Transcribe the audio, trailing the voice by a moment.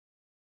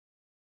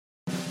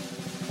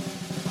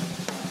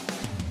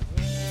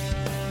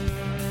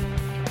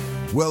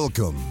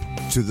Welcome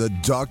to the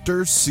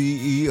Dr.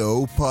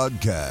 CEO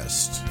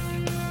Podcast,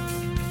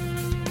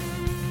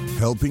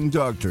 helping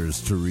doctors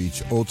to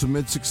reach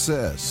ultimate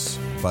success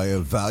by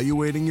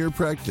evaluating your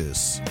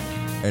practice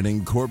and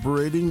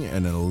incorporating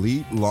an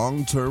elite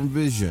long-term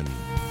vision,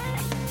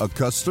 a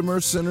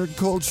customer-centered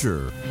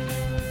culture,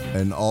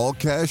 an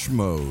all-cash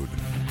mode,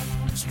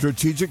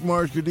 strategic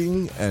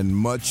marketing, and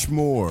much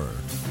more.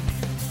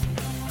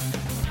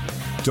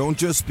 Don't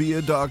just be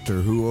a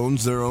doctor who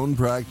owns their own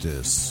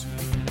practice.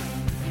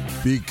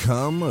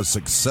 Become a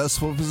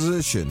successful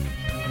physician.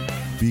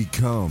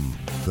 Become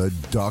the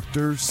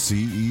Dr.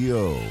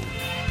 CEO.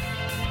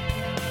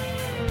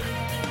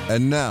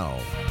 And now,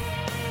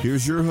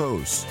 here's your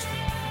host,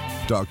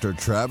 Dr.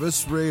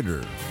 Travis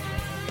Rader.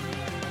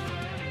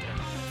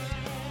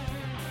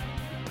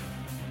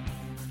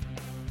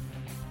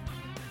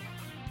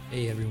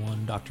 Hey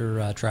everyone,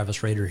 Dr.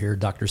 Travis Rader here,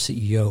 Dr.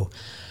 CEO.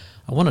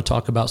 I want to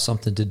talk about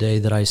something today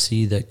that I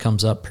see that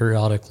comes up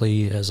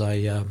periodically as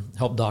I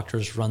help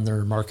doctors run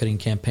their marketing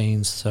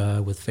campaigns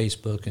with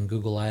Facebook and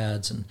Google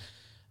Ads and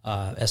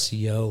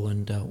SEO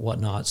and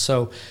whatnot.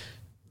 So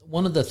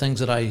one of the things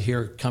that I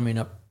hear coming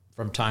up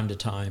from time to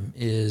time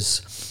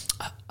is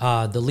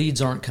the leads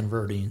aren't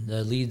converting.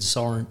 The leads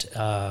aren't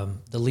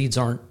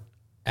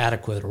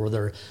adequate, or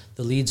the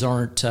leads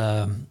aren't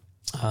good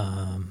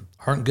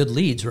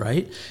leads,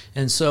 right?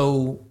 And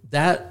so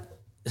that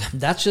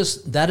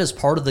is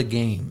part of the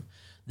game.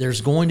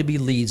 There's going to be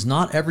leads.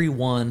 Not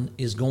everyone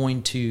is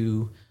going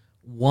to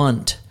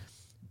want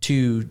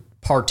to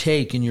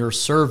partake in your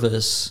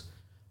service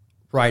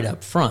right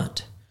up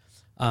front.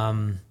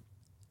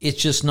 It's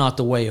just not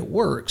the way it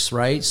works,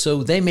 right?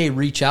 So they may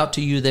reach out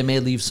to you, they may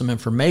leave some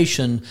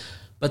information,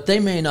 but they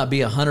may not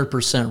be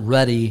 100%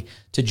 ready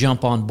to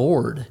jump on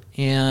board.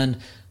 And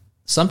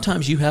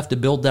sometimes you have to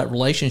build that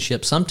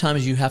relationship.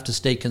 Sometimes you have to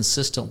stay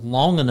consistent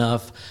long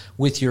enough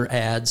with your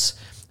ads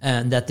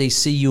and that they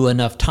see you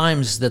enough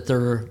times that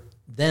they're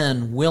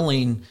then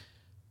willing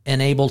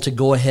and able to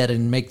go ahead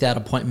and make that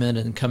appointment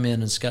and come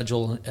in and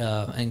schedule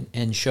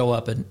and show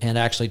up and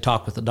actually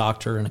talk with the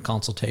doctor in a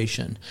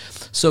consultation.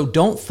 So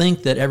don't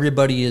think that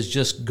everybody is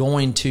just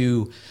going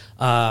to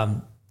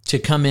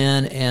come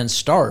in and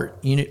start.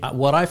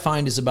 What I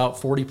find is about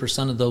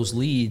 40% of those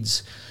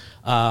leads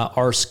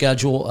are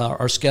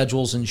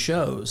schedules and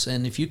shows.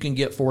 And if you can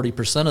get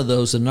 40% of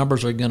those, the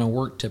numbers are going to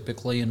work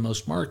typically in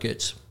most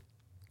markets.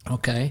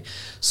 Okay,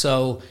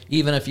 so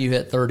even if you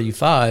hit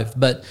 35,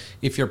 but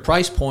if your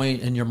price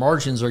point and your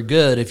margins are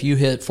good, if you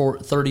hit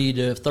 30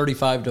 to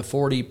 35 to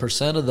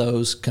 40% of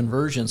those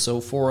conversions, so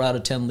 4 out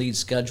of 10 leads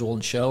schedule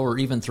and show, or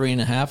even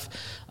 3.5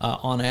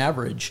 on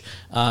average,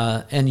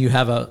 and you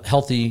have a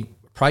healthy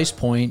price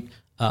point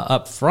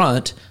up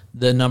front,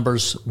 the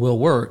numbers will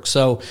work.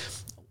 So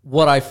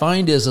what I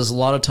find is a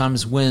lot of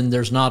times when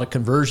there's not a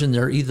conversion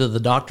there, either the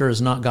doctor has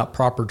not got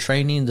proper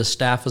training, the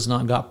staff has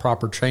not got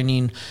proper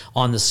training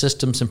on the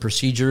systems and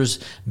procedures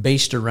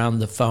based around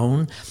the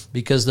phone,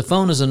 because the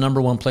phone is the number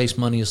one place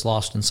money is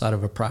lost inside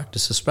of a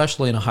practice,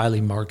 especially in a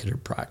highly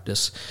marketed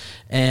practice.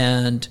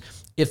 And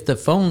if the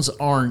phones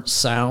aren't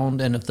sound,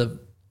 and if the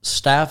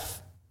staff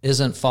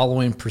isn't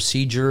following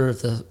procedure,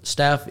 if the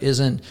staff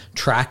isn't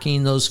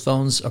tracking those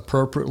phones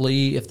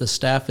appropriately, if the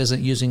staff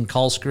isn't using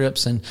call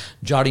scripts and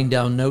jotting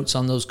down notes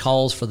on those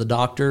calls for the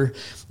doctor,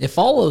 if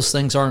all those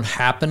things aren't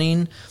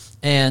happening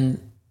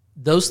and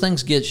those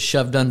things get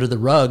shoved under the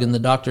rug and the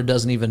doctor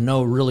doesn't even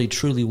know really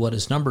truly what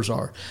his numbers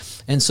are.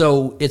 And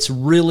so it's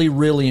really,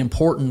 really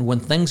important when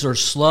things are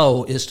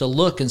slow is to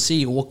look and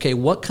see, okay,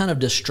 what kind of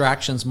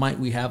distractions might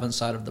we have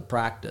inside of the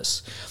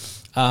practice?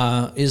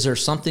 Is there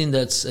something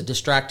that's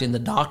distracting the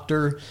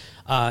doctor?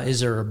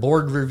 Is there a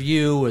board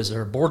review? Is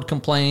there a board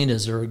complaint?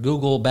 Is there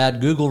a bad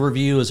Google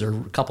review? Is there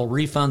a couple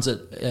refunds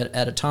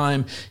at a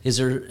time? Is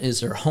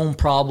there home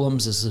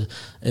problems?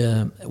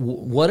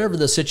 Whatever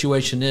the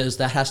situation is,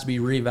 that has to be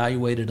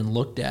reevaluated and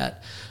looked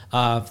at.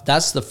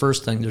 That's the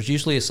first thing. There's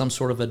usually some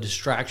sort of a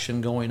distraction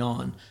going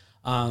on.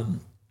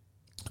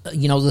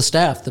 The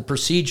staff, the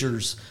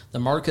procedures, the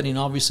marketing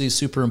obviously is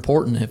super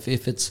important.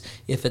 If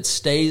it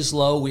stays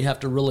low, we have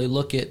to really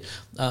look at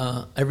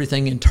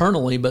everything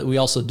internally, but we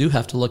also do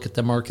have to look at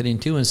the marketing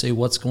too and say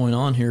what's going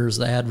on here. Is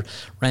the ad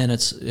ran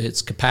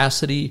its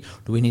capacity?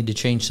 Do we need to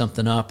change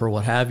something up or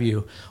what have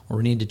you? Or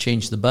we need to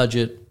change the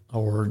budget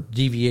or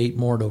deviate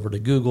more over to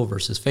Google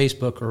versus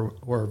Facebook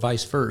or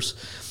vice versa.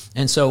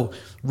 And so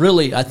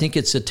really, I think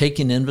it's a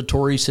taking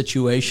inventory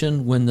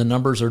situation when the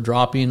numbers are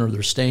dropping or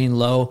they're staying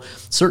low.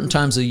 Certain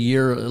times of the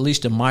year, at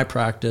least in my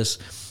practice,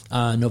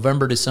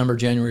 November, December,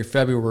 January,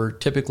 February were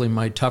typically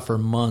my tougher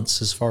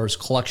months as far as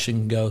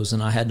collection goes,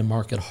 and I had to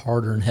market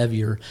harder and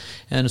heavier.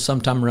 And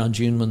sometime around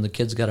June when the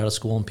kids got out of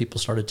school and people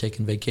started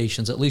taking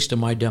vacations, at least in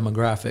my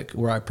demographic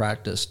where I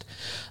practiced.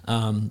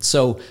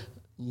 So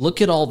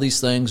look at all these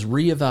things,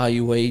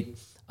 reevaluate,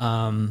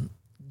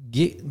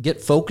 get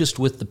focused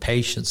with the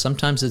patient.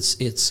 Sometimes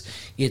it's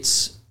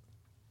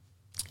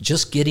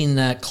just getting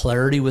that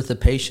clarity with the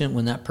patient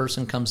when that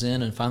person comes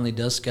in and finally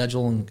does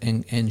schedule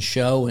and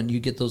show, and you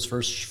get those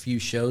first few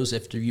shows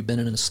after you've been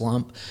in a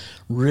slump,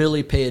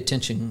 really pay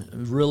attention,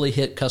 really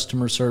hit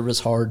customer service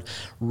hard,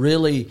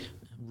 really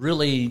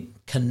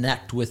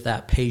connect with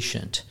that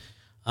patient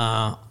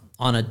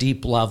on a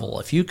deep level.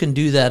 If you can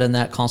do that in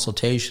that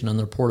consultation and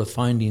the report of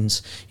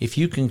findings, if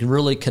you can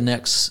really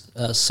connect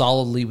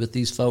solidly with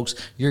these folks,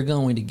 you're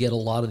going to get a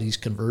lot of these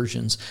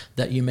conversions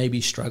that you may be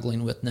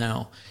struggling with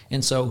now.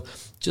 And so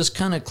just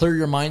kind of clear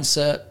your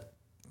mindset,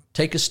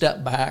 take a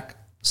step back,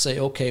 say,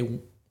 okay,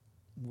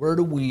 where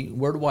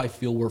do I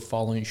feel we're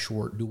falling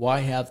short? Do I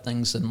have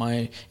things in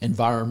my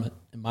environment,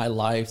 in my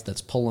life,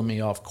 that's pulling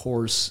me off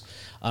course?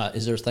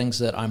 Is there things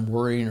that I'm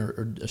worrying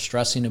or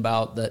stressing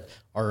about that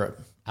are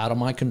out of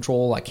my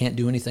control? I can't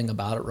do anything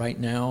about it right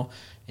now,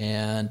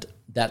 and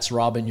that's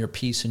robbing your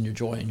peace and your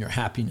joy and your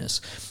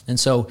happiness. And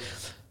so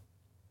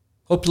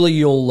hopefully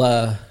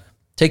you'll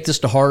take this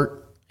to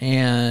heart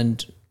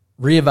and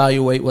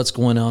reevaluate what's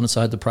going on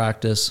inside the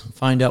practice,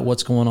 find out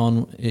what's going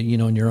on,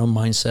 in your own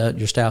mindset,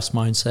 your staff's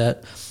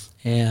mindset,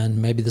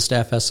 and maybe the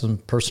staff has some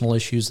personal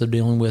issues they're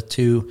dealing with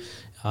too.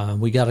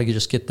 We got to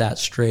just get that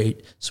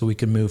straight so we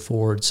can move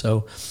forward.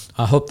 So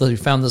I hope that you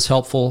found this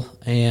helpful.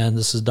 And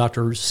this is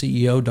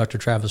CEO, Dr.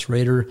 Travis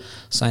Rader,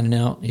 signing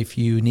out. If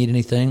you need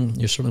anything,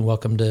 you're certainly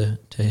welcome to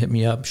hit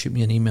me up, shoot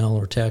me an email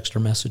or text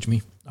or message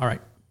me. All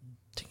right.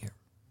 Take care.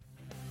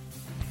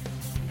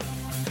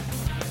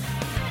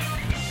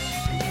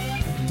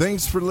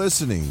 Thanks for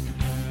listening,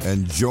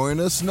 and join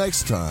us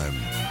next time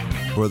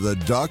for the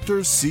Dr.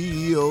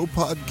 CEO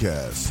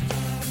podcast.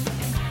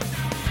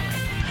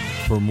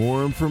 For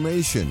more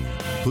information,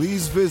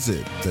 please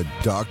visit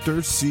thedrceo.com.